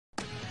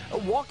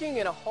Walking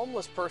in a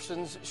homeless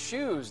person's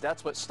shoes.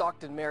 That's what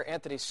Stockton Mayor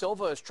Anthony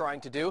Silva is trying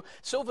to do.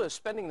 Silva is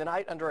spending the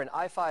night under an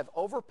I-5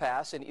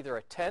 overpass in either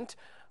a tent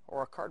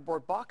or a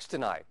cardboard box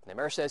tonight. The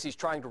mayor says he's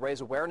trying to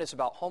raise awareness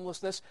about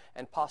homelessness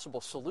and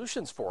possible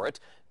solutions for it.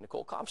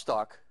 Nicole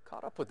Comstock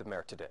caught up with the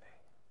mayor today.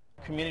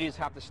 Communities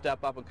have to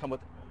step up and come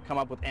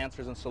up with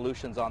answers and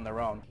solutions on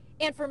their own.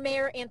 And for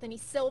Mayor Anthony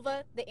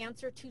Silva, the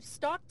answer to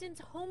Stockton's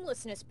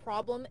homelessness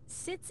problem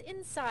sits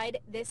inside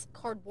this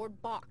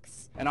cardboard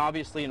box. And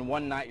obviously in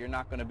one night you're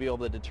not going to be able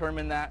to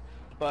determine that,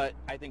 but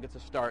I think it's a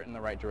start in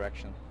the right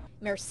direction.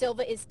 Mayor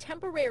Silva is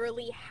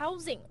temporarily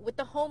housing with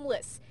the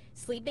homeless,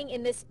 sleeping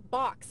in this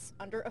box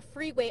under a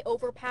freeway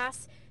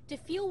overpass to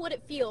feel what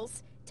it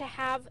feels to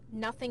have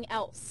nothing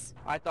else.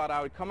 I thought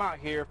I would come out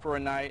here for a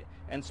night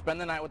and spend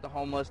the night with the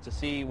homeless to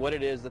see what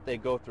it is that they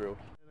go through.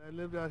 I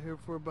lived out here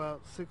for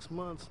about 6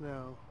 months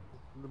now.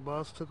 The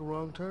boss took a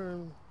wrong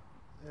turn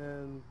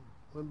and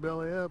went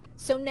belly up.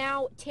 So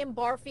now Tim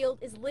Barfield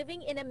is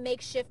living in a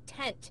makeshift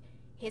tent,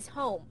 his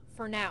home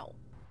for now.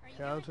 Are you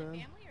here with your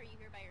family or are you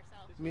here by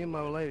yourself? Me and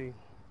my lady,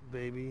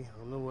 baby,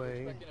 on the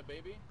way. Expecting a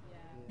baby?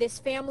 This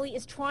family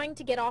is trying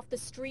to get off the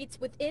streets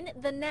within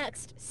the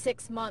next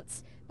 6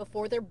 months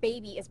before their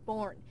baby is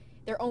born.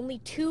 They're only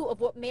two of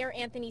what Mayor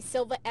Anthony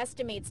Silva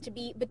estimates to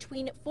be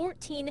between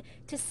 14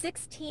 to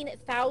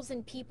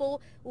 16,000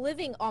 people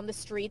living on the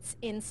streets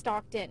in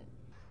Stockton.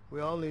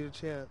 We all need a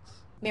chance.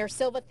 Mayor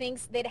Silva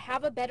thinks they'd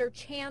have a better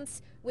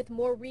chance with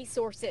more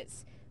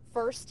resources.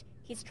 First,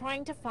 he's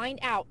trying to find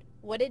out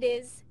what it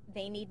is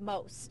they need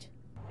most.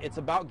 It's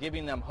about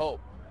giving them hope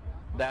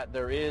that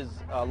there is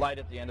a light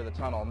at the end of the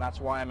tunnel, and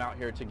that's why I'm out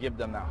here, to give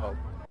them that hope.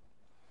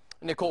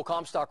 Nicole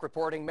Comstock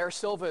reporting. Mayor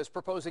Silva is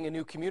proposing a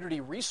new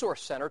community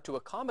resource center to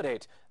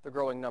accommodate the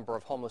growing number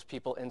of homeless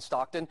people in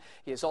Stockton.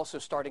 He is also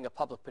starting a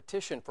public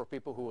petition for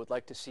people who would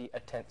like to see a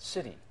tent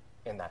city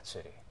in that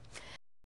city.